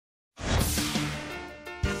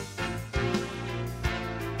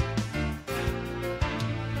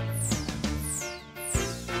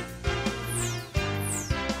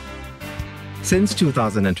Since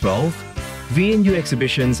 2012, VNU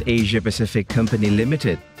Exhibitions Asia Pacific Company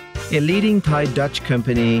Limited, a leading Thai-Dutch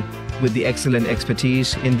company with the excellent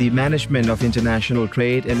expertise in the management of international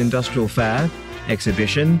trade and industrial fair,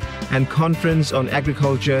 exhibition and conference on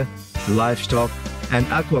agriculture, livestock and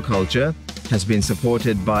aquaculture, has been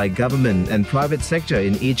supported by government and private sector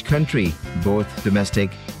in each country, both domestic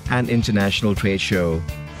and international trade show.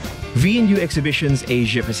 VNU Exhibitions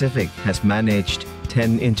Asia Pacific has managed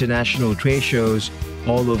 10 international trade shows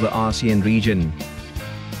all over ASEAN region.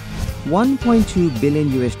 $1.2 billion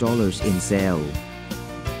in sale.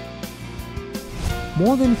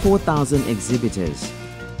 More than 4,000 exhibitors.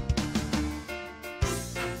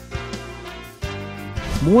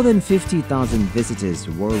 More than 50,000 visitors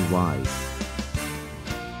worldwide.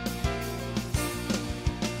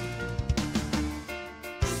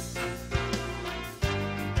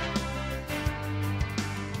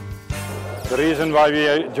 The reason why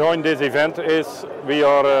we joined this event is we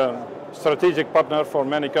are a strategic partner for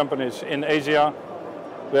many companies in Asia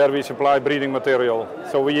where we supply breeding material.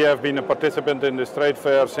 So we have been a participant in this trade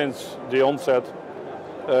fair since the onset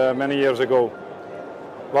many years ago.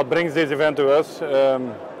 What brings this event to us?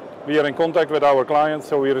 We are in contact with our clients,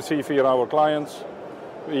 so we receive here our clients.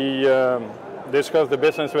 We discuss the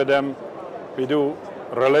business with them. We do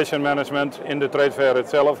relation management in the trade fair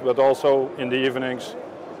itself, but also in the evenings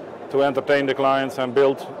to entertain the clients and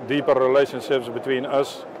build deeper relationships between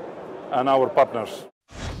us and our partners.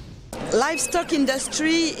 Livestock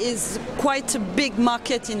industry is quite a big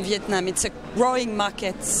market in Vietnam. It's a growing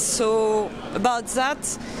market. So about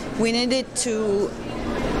that, we needed to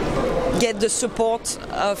get the support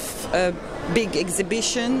of a big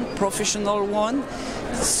exhibition, professional one.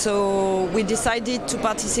 So we decided to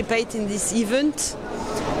participate in this event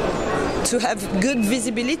to have good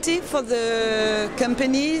visibility for the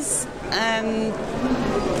companies and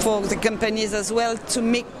for the companies as well to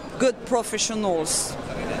make good professionals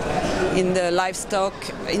in the livestock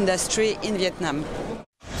industry in Vietnam.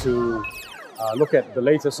 To look at the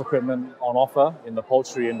latest equipment on offer in the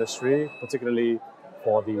poultry industry, particularly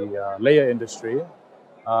for the layer industry,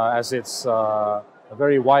 as it's a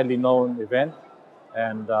very widely known event,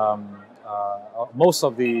 and most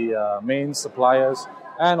of the main suppliers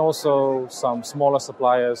and also some smaller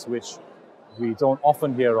suppliers which we don't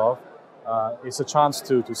often hear of. It's a chance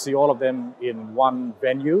to see all of them in one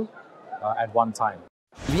venue at one time.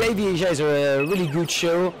 The AV Asia is a really good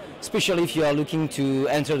show, especially if you are looking to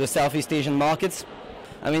enter the Southeast Asian markets.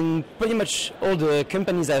 I mean, pretty much all the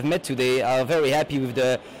companies I've met today are very happy with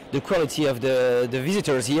the quality of the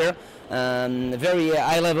visitors here. Very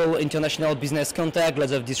high-level international business contact,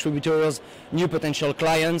 lots of distributors, new potential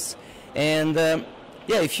clients, and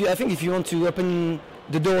yeah, I think if you want to open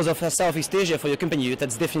the doors of Southeast Asia for your company,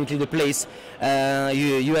 that's definitely the place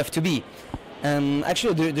you have to be.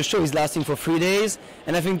 Actually, the show is lasting for 3 days,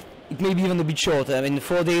 and I think it may be even a bit short. I mean,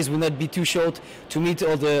 4 days will not be too short to meet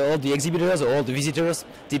all the exhibitors or all the visitors,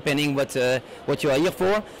 depending what you are here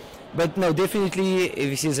for. But no, definitely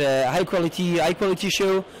this is a high quality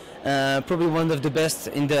show. Probably one of the best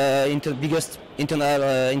in the biggest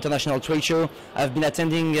international trade show I've been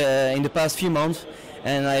attending in the past few months,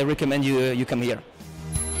 and I recommend you come here.